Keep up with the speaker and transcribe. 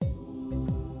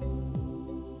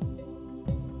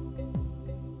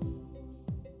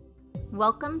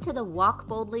Welcome to the Walk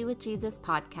Boldly with Jesus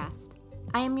podcast.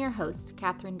 I am your host,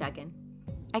 Katherine Duggan.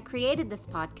 I created this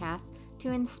podcast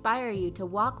to inspire you to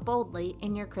walk boldly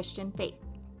in your Christian faith.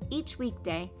 Each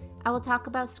weekday, I will talk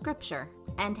about Scripture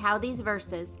and how these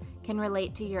verses can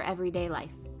relate to your everyday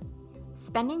life.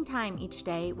 Spending time each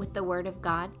day with the Word of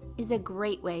God is a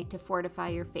great way to fortify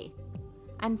your faith.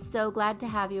 I'm so glad to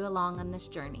have you along on this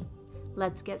journey.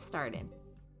 Let's get started.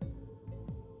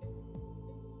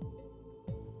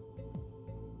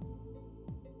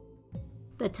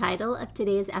 The title of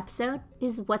today's episode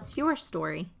is What's Your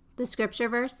Story? The scripture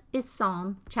verse is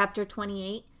Psalm chapter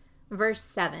 28, verse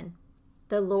 7.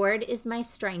 The Lord is my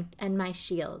strength and my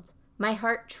shield. My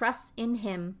heart trusts in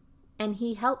him, and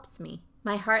he helps me.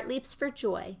 My heart leaps for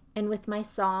joy, and with my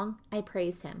song I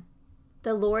praise him.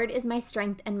 The Lord is my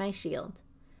strength and my shield.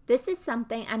 This is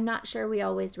something I'm not sure we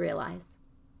always realize.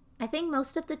 I think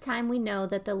most of the time we know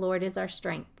that the Lord is our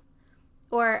strength.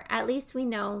 Or at least we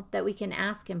know that we can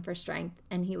ask him for strength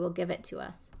and he will give it to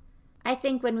us. I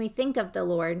think when we think of the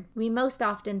Lord, we most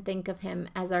often think of him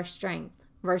as our strength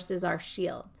versus our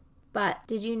shield. But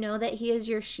did you know that he is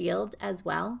your shield as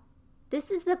well?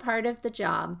 This is the part of the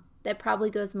job that probably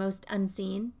goes most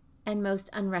unseen and most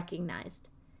unrecognized.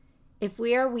 If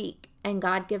we are weak and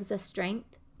God gives us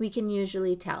strength, we can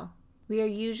usually tell. We are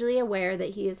usually aware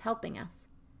that he is helping us.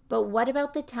 But what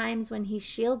about the times when he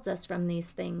shields us from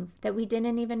these things that we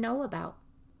didn't even know about?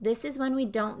 This is when we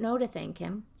don't know to thank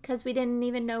him because we didn't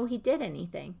even know he did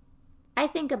anything. I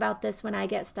think about this when I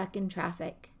get stuck in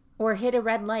traffic or hit a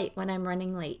red light when I'm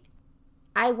running late.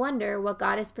 I wonder what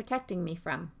God is protecting me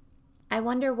from. I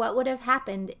wonder what would have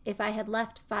happened if I had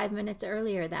left 5 minutes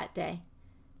earlier that day.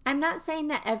 I'm not saying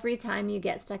that every time you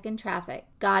get stuck in traffic,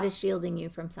 God is shielding you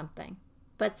from something,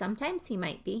 but sometimes he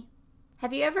might be.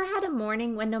 Have you ever had a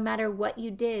morning when no matter what you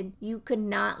did, you could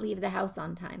not leave the house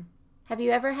on time? Have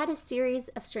you ever had a series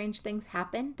of strange things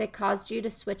happen that caused you to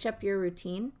switch up your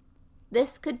routine?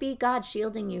 This could be God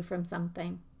shielding you from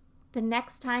something. The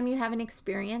next time you have an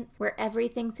experience where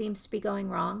everything seems to be going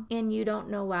wrong and you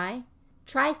don't know why,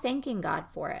 try thanking God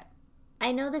for it.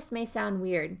 I know this may sound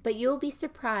weird, but you'll be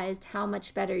surprised how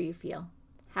much better you feel.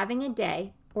 Having a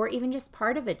day, or even just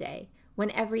part of a day,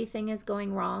 when everything is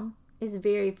going wrong, is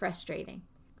very frustrating.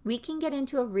 We can get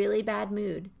into a really bad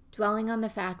mood, dwelling on the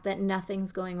fact that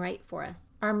nothing's going right for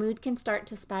us. Our mood can start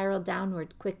to spiral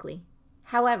downward quickly.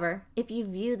 However, if you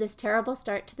view this terrible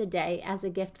start to the day as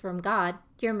a gift from God,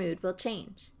 your mood will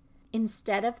change.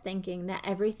 Instead of thinking that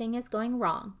everything is going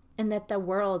wrong and that the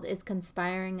world is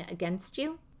conspiring against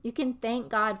you, you can thank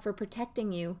God for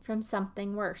protecting you from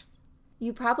something worse.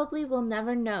 You probably will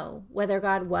never know whether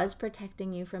God was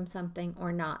protecting you from something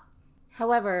or not.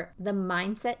 However, the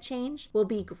mindset change will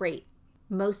be great.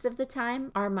 Most of the time,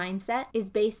 our mindset is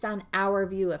based on our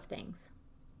view of things.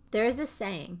 There is a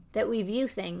saying that we view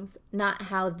things not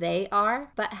how they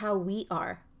are, but how we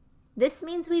are. This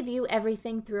means we view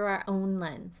everything through our own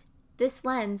lens. This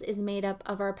lens is made up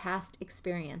of our past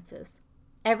experiences.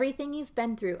 Everything you've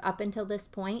been through up until this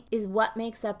point is what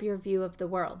makes up your view of the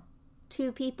world.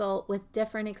 Two people with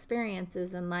different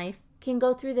experiences in life can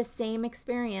go through the same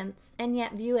experience and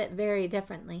yet view it very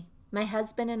differently. My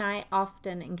husband and I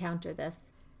often encounter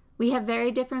this. We have very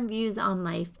different views on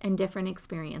life and different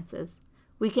experiences.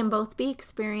 We can both be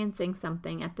experiencing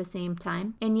something at the same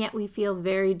time, and yet we feel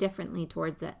very differently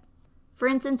towards it. For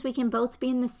instance, we can both be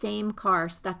in the same car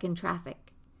stuck in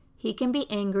traffic. He can be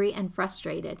angry and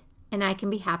frustrated, and I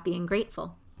can be happy and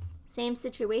grateful. Same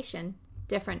situation,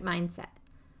 different mindset.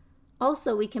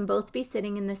 Also, we can both be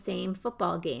sitting in the same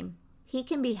football game. He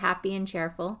can be happy and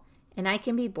cheerful, and I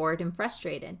can be bored and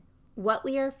frustrated. What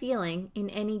we are feeling in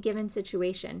any given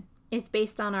situation is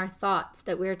based on our thoughts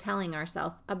that we are telling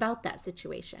ourselves about that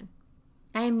situation.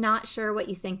 I am not sure what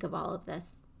you think of all of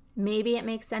this. Maybe it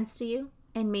makes sense to you,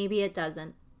 and maybe it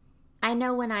doesn't. I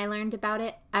know when I learned about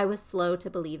it, I was slow to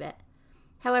believe it.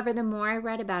 However, the more I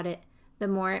read about it, the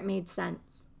more it made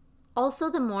sense. Also,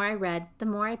 the more I read, the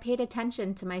more I paid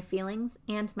attention to my feelings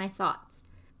and my thoughts.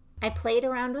 I played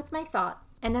around with my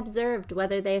thoughts and observed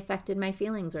whether they affected my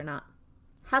feelings or not.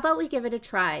 How about we give it a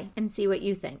try and see what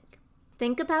you think?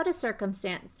 Think about a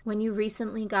circumstance when you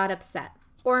recently got upset,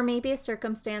 or maybe a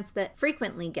circumstance that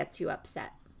frequently gets you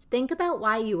upset. Think about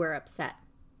why you were upset.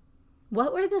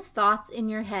 What were the thoughts in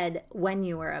your head when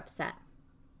you were upset?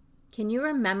 Can you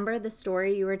remember the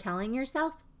story you were telling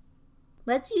yourself?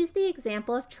 Let's use the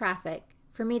example of traffic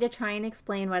for me to try and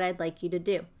explain what I'd like you to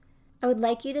do. I would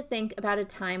like you to think about a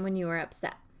time when you were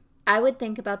upset. I would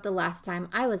think about the last time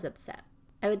I was upset.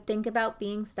 I would think about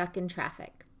being stuck in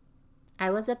traffic.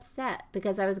 I was upset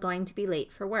because I was going to be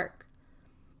late for work.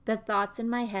 The thoughts in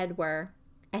my head were,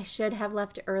 I should have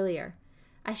left earlier.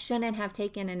 I shouldn't have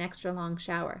taken an extra long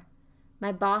shower.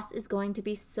 My boss is going to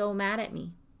be so mad at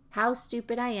me. How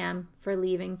stupid I am for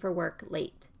leaving for work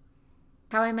late.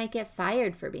 How I might get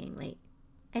fired for being late.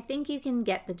 I think you can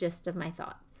get the gist of my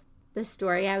thoughts. The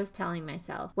story I was telling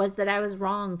myself was that I was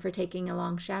wrong for taking a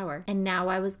long shower, and now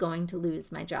I was going to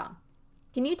lose my job.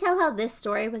 Can you tell how this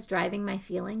story was driving my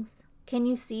feelings? Can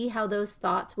you see how those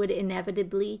thoughts would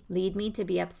inevitably lead me to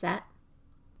be upset?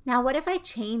 Now, what if I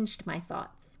changed my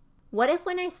thoughts? What if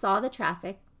when I saw the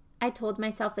traffic, I told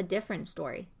myself a different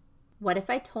story? What if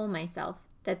I told myself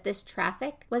that this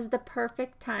traffic was the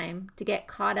perfect time to get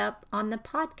caught up on the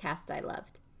podcast I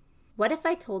loved? What if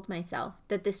I told myself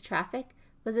that this traffic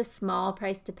was a small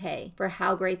price to pay for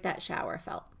how great that shower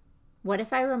felt? What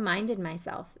if I reminded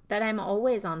myself that I'm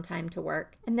always on time to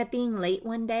work and that being late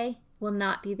one day will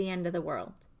not be the end of the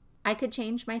world? I could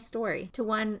change my story to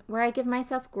one where I give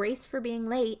myself grace for being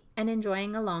late and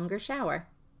enjoying a longer shower.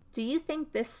 Do you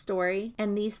think this story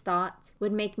and these thoughts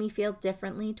would make me feel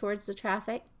differently towards the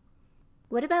traffic?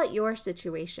 What about your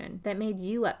situation that made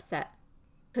you upset?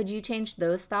 Could you change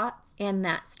those thoughts and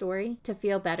that story to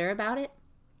feel better about it?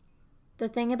 The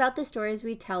thing about the stories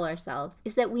we tell ourselves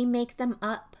is that we make them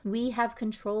up. We have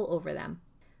control over them.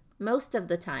 Most of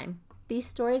the time, these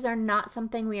stories are not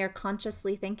something we are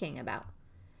consciously thinking about.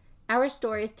 Our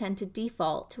stories tend to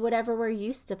default to whatever we're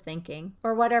used to thinking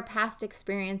or what our past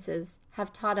experiences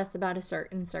have taught us about a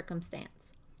certain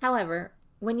circumstance. However,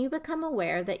 when you become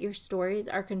aware that your stories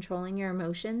are controlling your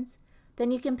emotions,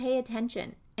 then you can pay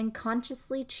attention and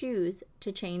consciously choose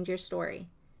to change your story.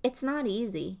 It's not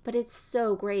easy, but it's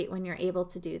so great when you're able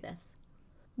to do this.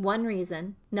 One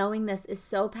reason knowing this is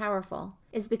so powerful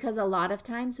is because a lot of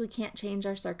times we can't change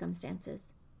our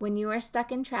circumstances. When you are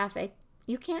stuck in traffic,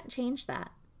 you can't change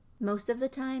that. Most of the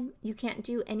time, you can't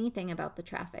do anything about the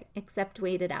traffic except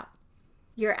wait it out.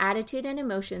 Your attitude and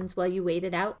emotions while you wait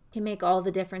it out can make all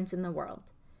the difference in the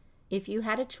world. If you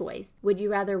had a choice, would you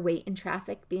rather wait in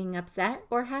traffic being upset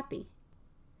or happy?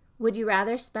 Would you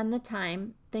rather spend the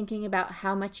time thinking about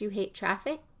how much you hate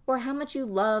traffic or how much you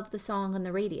love the song on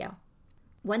the radio?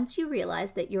 Once you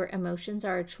realize that your emotions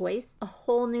are a choice, a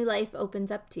whole new life opens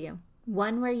up to you.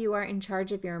 One where you are in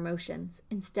charge of your emotions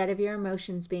instead of your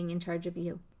emotions being in charge of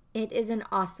you. It is an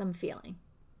awesome feeling.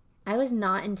 I was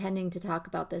not intending to talk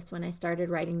about this when I started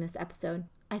writing this episode.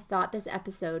 I thought this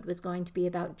episode was going to be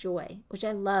about joy, which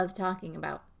I love talking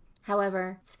about.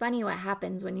 However, it's funny what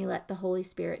happens when you let the Holy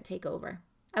Spirit take over.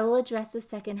 I will address the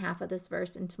second half of this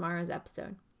verse in tomorrow's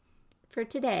episode. For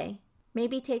today,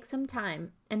 maybe take some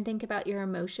time and think about your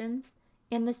emotions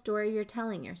and the story you're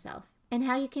telling yourself, and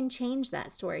how you can change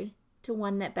that story to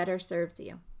one that better serves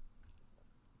you.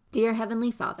 Dear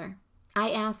Heavenly Father,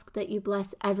 I ask that you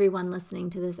bless everyone listening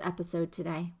to this episode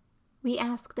today. We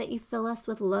ask that you fill us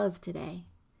with love today.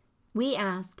 We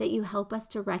ask that you help us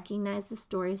to recognize the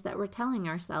stories that we're telling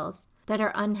ourselves that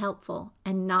are unhelpful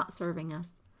and not serving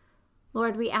us.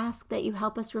 Lord, we ask that you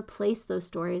help us replace those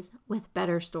stories with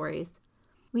better stories.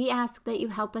 We ask that you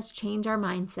help us change our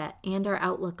mindset and our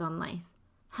outlook on life.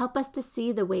 Help us to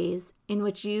see the ways in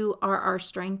which you are our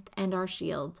strength and our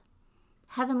shield.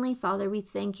 Heavenly Father, we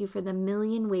thank you for the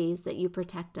million ways that you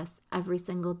protect us every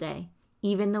single day,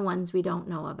 even the ones we don't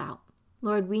know about.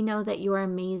 Lord, we know that you are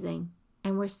amazing,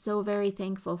 and we're so very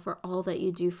thankful for all that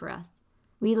you do for us.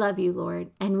 We love you,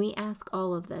 Lord, and we ask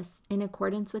all of this in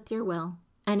accordance with your will,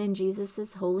 and in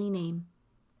Jesus' holy name.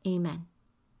 Amen.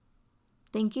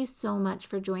 Thank you so much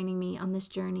for joining me on this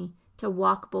journey to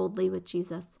walk boldly with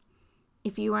Jesus.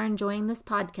 If you are enjoying this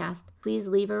podcast, please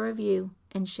leave a review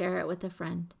and share it with a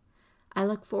friend. I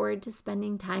look forward to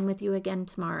spending time with you again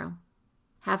tomorrow.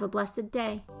 Have a blessed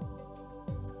day.